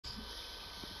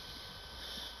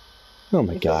Oh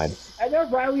my god. I know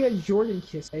Riley and Jordan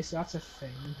kissed, so that's a thing.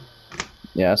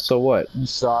 Yeah, so what? You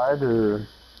saw it or?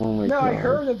 Oh my No, god. I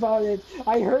heard about it.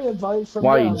 I heard about it from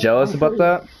Why, are them. you jealous about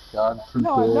that? God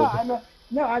No, I'm forbid. not.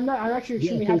 No, I'm not. I'm actually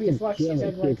extremely happy as Lexi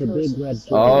said like a big red curses.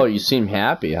 Oh, you seem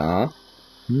happy, huh?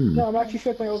 No, I'm actually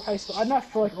feel like my old high school. I'm not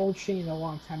for like old Shane in a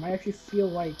long time. I actually feel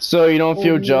like. So you don't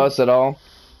feel old jealous at all?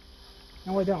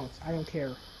 No, I don't. I don't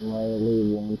care.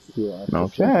 Riley wants you after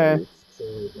Okay.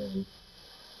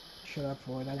 Shut up,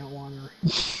 Floyd. I don't want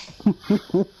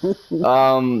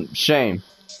her. Shane,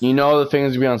 you know the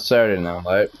thing's gonna be on Saturday now,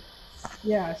 right?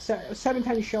 Yeah,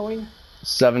 7:10 showing.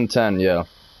 7:10, yeah.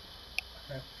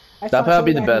 I That'd thought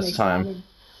probably be the somebody best makes time.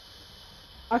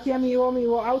 Okay,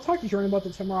 I'll talk to Jordan about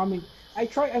it tomorrow.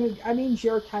 I mean,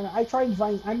 Jared kind of. I tried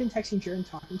inviting. I've been texting Jared and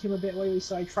talking to him a bit lately,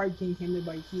 so I tried getting him to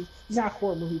like. He's not a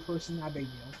horror movie person, not a big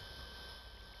deal.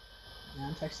 Yeah,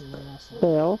 I'm texting him right now. So.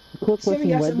 Phil, quick question.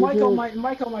 Yes,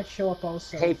 Michael might show up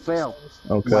also. Hey Phil,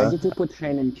 Okay. why did you put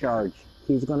Shane in charge?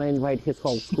 He's gonna invite his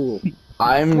whole school.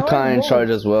 I'm No, I kind of in won't. charge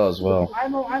as well.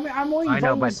 I'm only I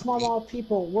know, inviting but- a small amount of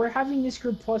people. We're having this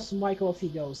group plus Michael if he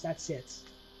goes. That's it.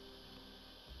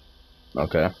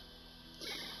 Okay.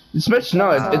 Especially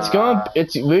no,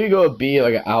 it's really gonna be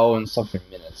like an hour and something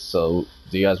minutes. So,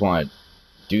 do you guys want to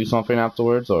do something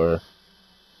afterwards, or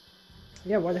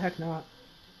Yeah, why the heck not?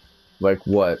 like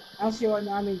what? I don't see what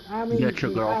I mean. Get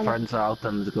your girlfriends out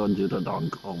and go do the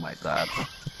dog. Oh my god.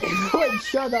 Wait,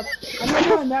 shut up. I'm not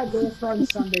doing that girlfriend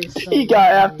Sunday. So He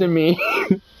got after me.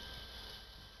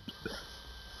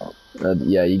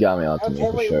 Yeah, you got me out to me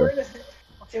Okay, for wait, sure. where the heck?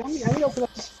 Okay, let me open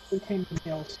up this freaking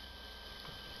mails.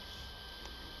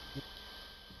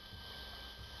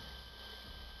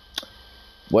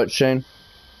 What, Shane?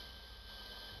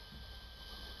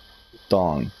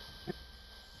 Dong.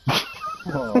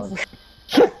 Oh,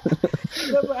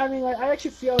 No, but I mean, like, I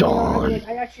actually feel.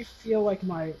 I actually feel like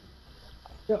my.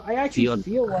 No, I actually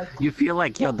feel like. you feel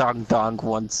like your dog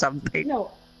wants something.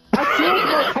 No, I feel like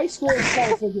my high school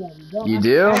self again. You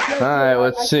do? Alright,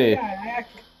 let's see.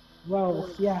 Well,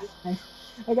 yeah.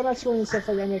 I got my scoring and stuff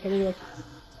like that. I mean, like,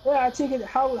 yeah, I take it.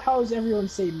 How's everyone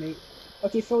say, mate?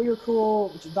 Okay, Phil, you're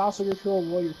cool. Docile, you're cool.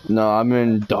 Will, you're cool. No, I'm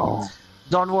in Dong.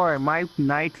 Don't worry, my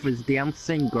night with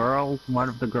dancing girl, one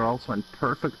of the girls went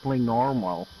perfectly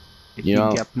normal. If You you,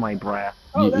 know- get my breath.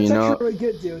 Oh, that's you know- actually really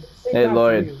good, dude. Thank Hey, God for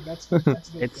Lloyd. you. That's a good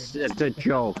It's thing. a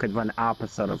joke, it went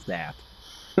opposite of that.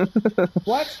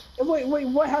 What? Wait,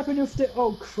 what happened with the...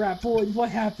 Oh, crap, boy, what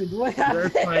happened? What They're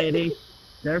happened? fighting.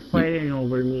 They're fighting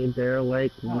over me. They're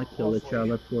like wanna kill each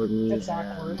hopefully. other for me. That's and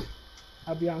awkward.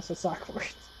 I'll be honest, that's awkward.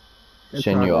 it's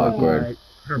Shane, you awkward. Like,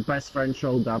 her best friend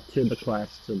showed up to the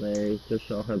class today to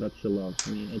show her that she loves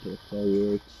me. It was so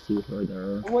weird to see her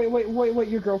there. Wait,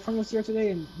 your girlfriend was here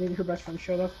today and maybe her best friend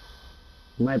showed up?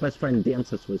 My best friend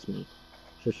dances with me.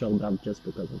 She showed up just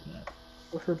because of that.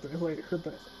 Or her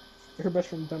best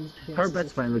friend done Her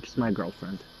best friend, which is my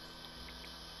girlfriend.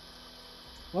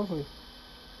 Lovely.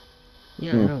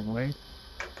 Yeah, I know, right?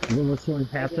 We were throwing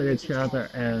hats at each other,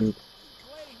 and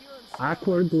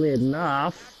awkwardly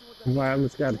enough,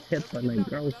 Violet got hit by my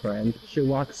girlfriend. She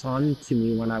walks on to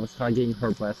me when I was hugging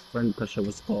her best friend because she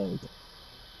was cold.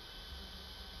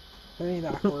 That ain't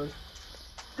awkward.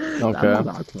 That's Okay. not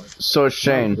awkward. So,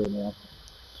 Shane,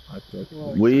 Awkward.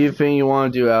 what do you think you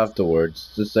want to do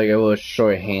afterwards? Just like a little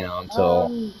short hangout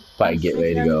until I get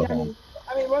ready to go home.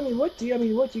 I mean, what do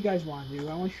you guys want to do?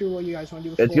 I want to hear what you guys want to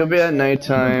do. It's gonna be at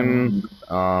nighttime.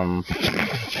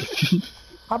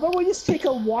 How about we just take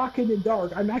a walk in the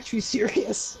dark? I'm actually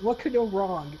serious. What could go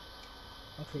wrong?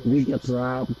 Okay. We get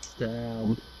robbed,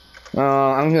 stabbed.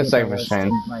 I'm gonna say for arrested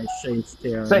Shane. by Shane's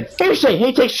parents. Say, hey Shane,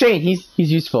 hey, take Shane. He's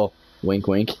useful. Wink,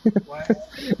 wink. What?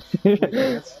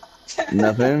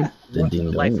 Nothing.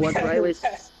 Like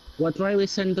what Riley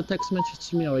sent the text message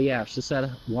to me, or yeah, she said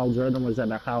while Jordan was at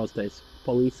the house, these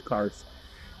police cars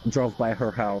drove by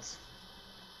her house.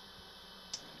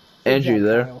 Andrew, you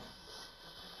there?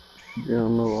 Yeah,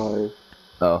 I'm alive.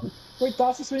 Oh. Wait,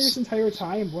 Dawson's been here this entire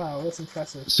time? Wow, that's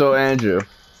impressive. So Andrew,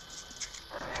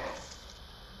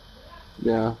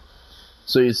 Yeah.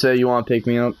 so you say you want to pick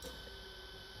me up?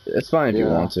 It's fine if you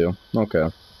Yeah. want to. Okay.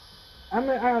 I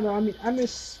don't know. I mean, I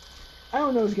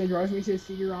don't know who's gonna drive me to the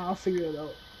theater. I'll figure it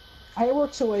out. I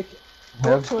work till like.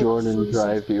 Have Jordan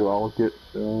drive you, I'll get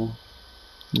Phil.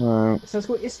 Alright. Sounds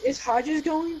cool. Is Hodges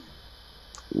going?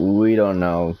 We don't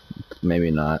know.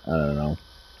 Maybe not. I don't know.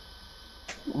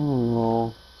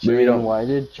 Oh, We Shane, don't- why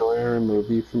did Joy remove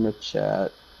you from the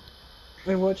chat?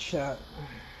 Wait, what chat?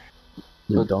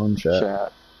 The Dawn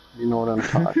chat. You know what I'm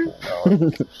talking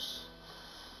about.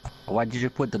 Why did you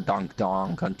put the donk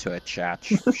onto a chat?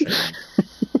 Shane?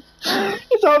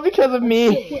 He It's all because of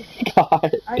me.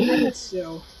 God. I did it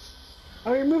still.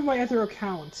 I removed my other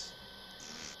account.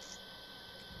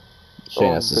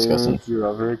 Shane, that's disgusting. There's your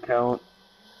other account.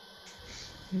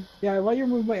 Yeah, why you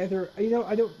remove my other? You know,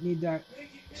 I don't need that.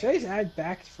 Should I just add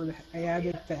back for the? I add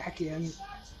it back in.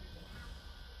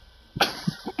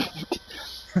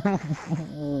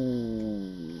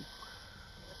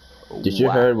 Did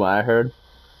you hear what I heard?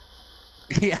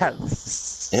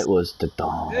 Yes. It was the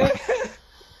dawn.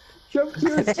 Jump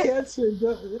to his cancer.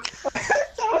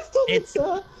 It's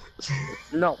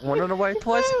no. Wanna know what it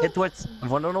was? It was.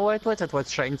 Wanna know what it was? It was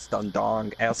Shane's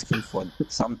dong asking for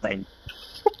something.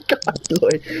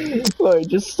 Lloyd,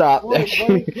 just stop. Lloyd,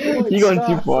 You're going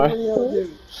too stop. far. Somebody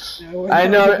else do it.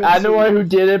 No, I know one who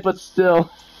did it, but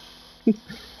still.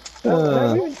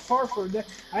 I went far for that.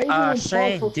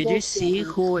 Shane, did you see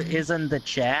who is in the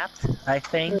chat? I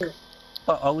think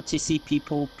for OTC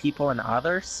people and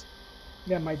others.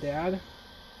 Yeah, my dad.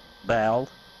 Bill,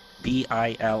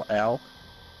 B-I-L-L.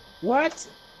 What?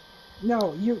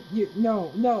 No, no.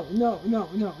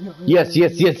 Yes,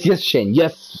 Shane.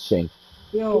 Yes, Shane.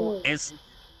 Bill.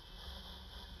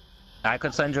 I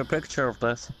could send you a picture of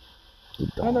this.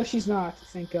 Oh no, she's not.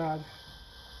 Thank God.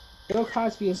 Bill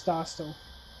Cosby is docile.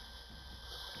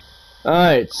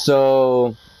 Alright,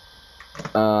 so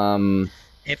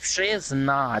If she is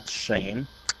not Shane,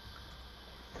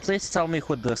 please tell me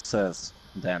who this is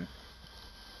then.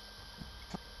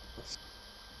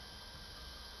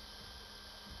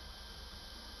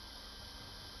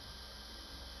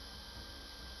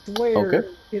 Where? Okay.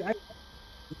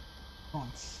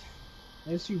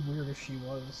 That'd be weird if she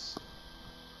was.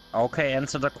 Okay,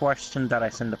 answer the question that I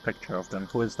sent a picture of them.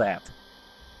 Who is that?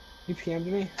 You PM'd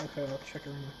me? Okay, I'll check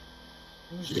her now.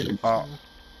 Oh,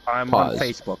 I'm Pause. on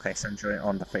Facebook. I sent you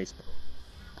on the Facebook.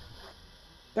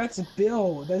 That's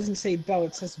Bill. It doesn't say Bill,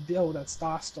 it says Bill. That's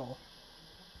Dostal.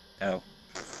 Oh.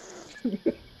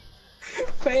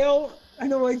 Fail! I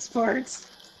know Mike's parts.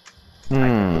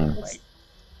 That's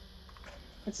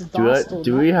Dostal.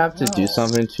 Do we have to do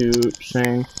something to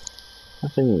Shane? I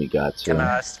think we got to. Can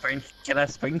I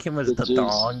spring him as the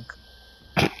dog?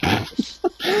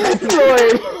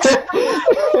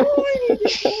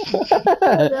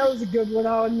 That was a good one,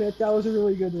 I'll admit. That was a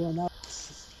really good one.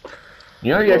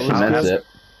 You know you actually meant it.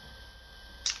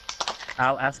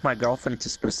 I'll ask my girlfriend to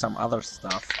spray some other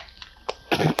stuff.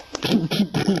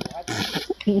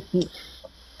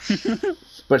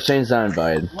 But Shane's not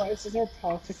invited. What is there a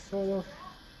politics photo?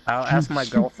 I'll ask my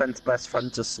girlfriend's best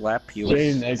friend to slap you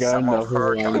Shane, with I got some of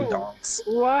her another one. dogs.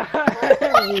 Why?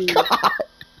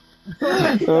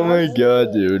 Oh my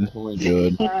god, dude. Oh my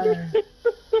god.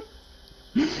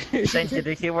 Shane, did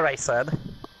you hear what I said?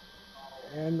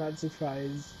 I'm not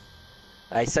surprised.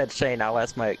 I said, Shane, I'll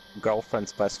ask my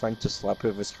girlfriend's best friend to slap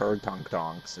you with her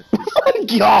donks. If Oh my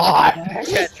god!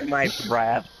 you catch my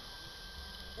breath.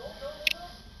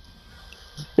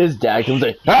 His dad comes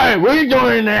like, hey, what are you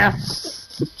doing there?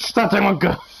 Stop taking my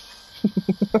gun.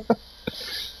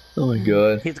 Oh my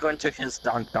god. He's going to his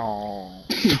dong. Oh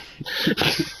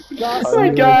my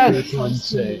god! This one,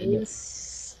 Shane.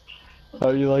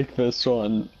 How do you like this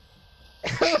one?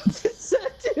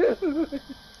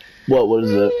 What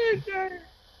is it?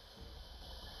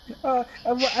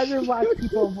 Other black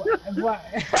people.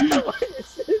 What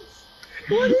is this?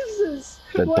 What is this?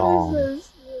 The What dong.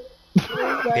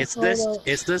 is this?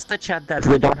 Is this the chat that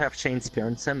we don't have Shane's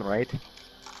parents in, right?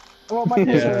 Well, my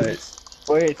Yeah.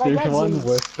 Wait, My there's dad's one in-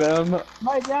 with them?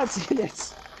 My dad's in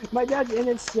it. My dad's in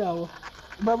it still.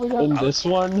 But we don't. In this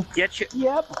one? Get you.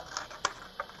 Yep.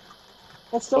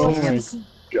 That's the Oh one. my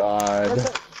god.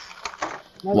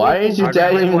 Why is your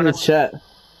dad even in the chat?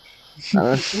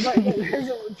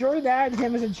 Jordan added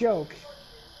him as a joke.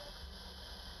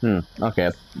 Okay.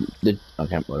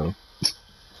 Okay, whatever.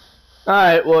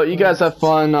 Alright, well, you guys have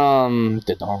fun,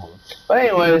 But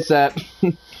anyways, so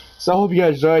I hope you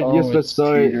guys enjoyed. Oh, Yes, but it's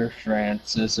sorry. Peter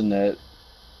France, isn't it?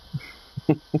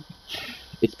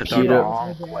 It's The Peter.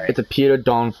 dong. It's a Peter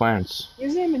Don France.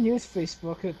 His name in news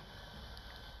Facebook.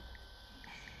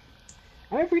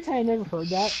 I pretend I never heard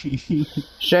that.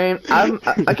 Shane,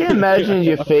 I can imagine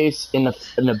your face in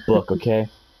a book, okay?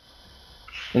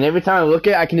 And every time I look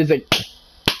at it, I can just like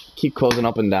keep closing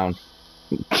up and down.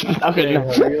 Okay, Hey,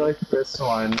 how do you like this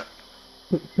one?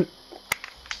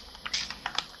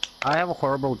 I have a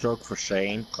horrible joke for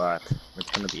Shane, but it's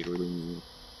gonna be really mean.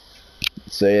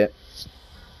 say it.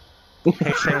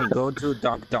 Hey Shane, go do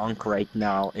donk right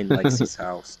now in Lexi's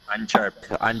house.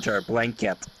 Under a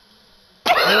blanket.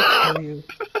 I'll kill you.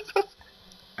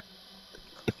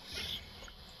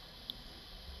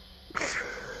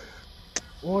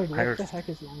 Lloyd, what the heck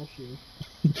is wrong with you?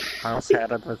 I was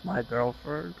had it with my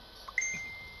girlfriend.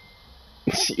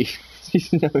 She's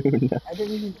not even know. I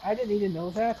didn't even know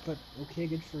that, but okay,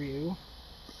 good for you.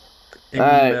 In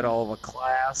the middle of a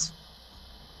class.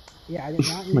 Yeah, I did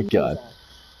not Oh need my to know God. that.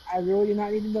 I really did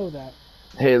not need to know that.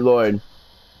 Hey, Lord.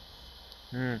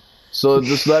 So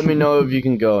just let me know if you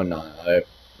can go or not, alright?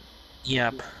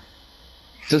 Yep.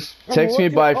 Just text me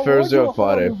by Thursday or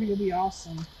Friday. Movie would be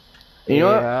awesome. You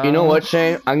know what? You know what,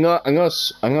 Shane? I'm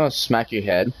gonna smack your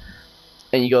head,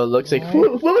 and you go looks like,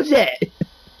 what was that?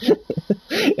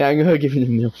 Yeah, I'm gonna give you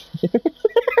the milk.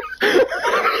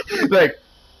 Like,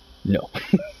 no.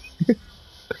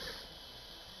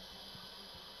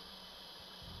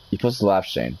 You're supposed to laugh,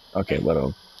 Shane. Okay,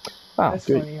 whatever. Ah, That's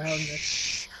good. funny. I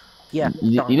was Yeah.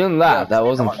 You didn't laugh. That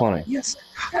wasn't dunk. funny. Yes.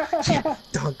 Yeah.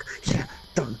 Dunk. Yeah.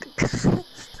 Dunk.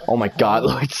 Oh my God,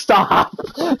 Lloyd, stop!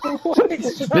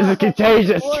 This is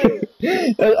contagious.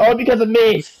 What? All because of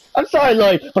me. I'm sorry,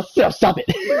 Lloyd, but still, stop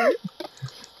it.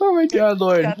 Oh my God,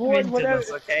 Lloyd. Got me Boyd, into whatever.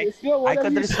 this, okay? Phil, I whatever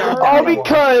could you understand said.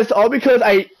 that. All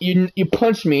because you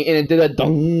punched me and it did a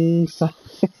dong sound.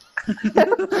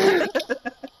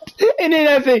 And then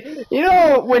I say, you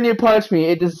know, when you punched me,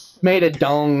 it just made a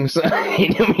dong sound.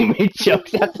 And then we made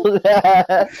jokes after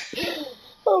that.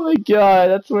 Oh my God,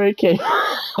 that's where it came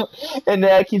from. And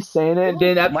then I keep saying it, and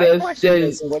then after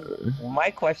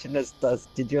My question is,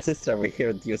 did your sister ever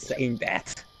hear you saying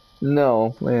that?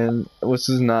 no, man, this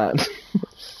is not.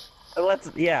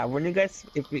 When you guys,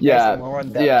 if you Yeah, guys more on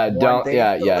that yeah, one don't, day,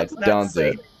 yeah, so yeah, don't do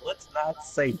it. let's not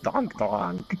say donk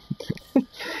donk.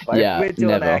 But Yeah, if we do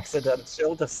an never. accident,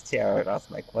 she'll just stare at us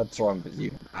like, what's wrong with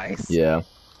you guys? Yeah.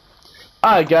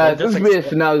 Alright, guys, Well, this just is it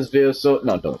for now. This video, so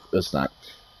no, don't. It's not.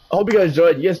 I hope you guys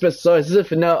enjoyed. You guys best sorry. This is it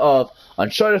for now of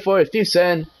Uncharted 4, Steve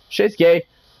Sen, Shade's gay,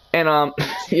 and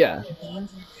yeah.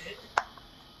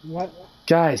 What?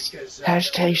 Guys,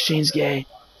 hashtag Shane's gay.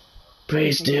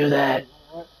 Please do that.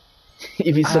 What?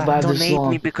 If you survive Don't this hate me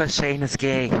long. because Shane is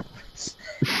gay. I'm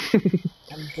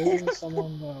dating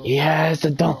someone though. Yes,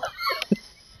 a dog.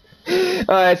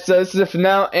 Alright, so this is it for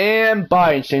now, and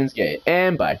bye. And Shane's gay,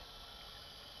 and bye.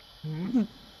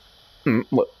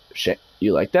 What? Shane,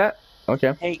 you like that?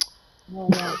 Okay. Hey. No,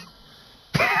 no.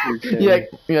 You're like,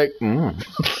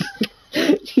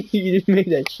 You just made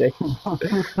that Shane.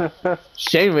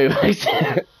 Shane made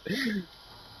that.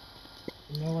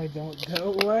 No, I don't.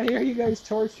 Go. Why are you guys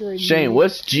torturing me? Shane,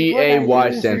 what's GAY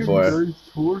stand for? You're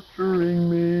torturing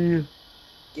me.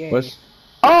 Gay. What's...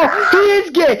 Oh, he is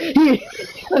gay! He...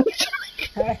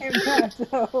 I am not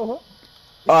though.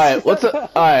 Alright, what's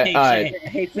up? Alright.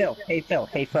 Hey Phil.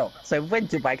 So when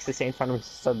two bikes the same front of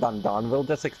so done, we'll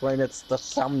just explain it's the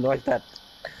some noise that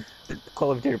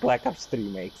Call of Duty Black Ops 3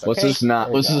 makes. Okay? Let's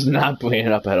just not bring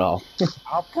it up at all.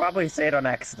 I'll probably say it on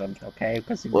accident, okay?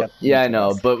 Because Well, yeah, I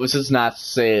know, but let's just not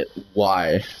say it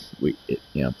why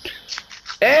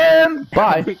And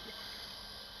bye.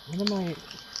 What am I?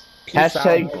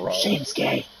 Hashtag Shane's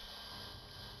gay.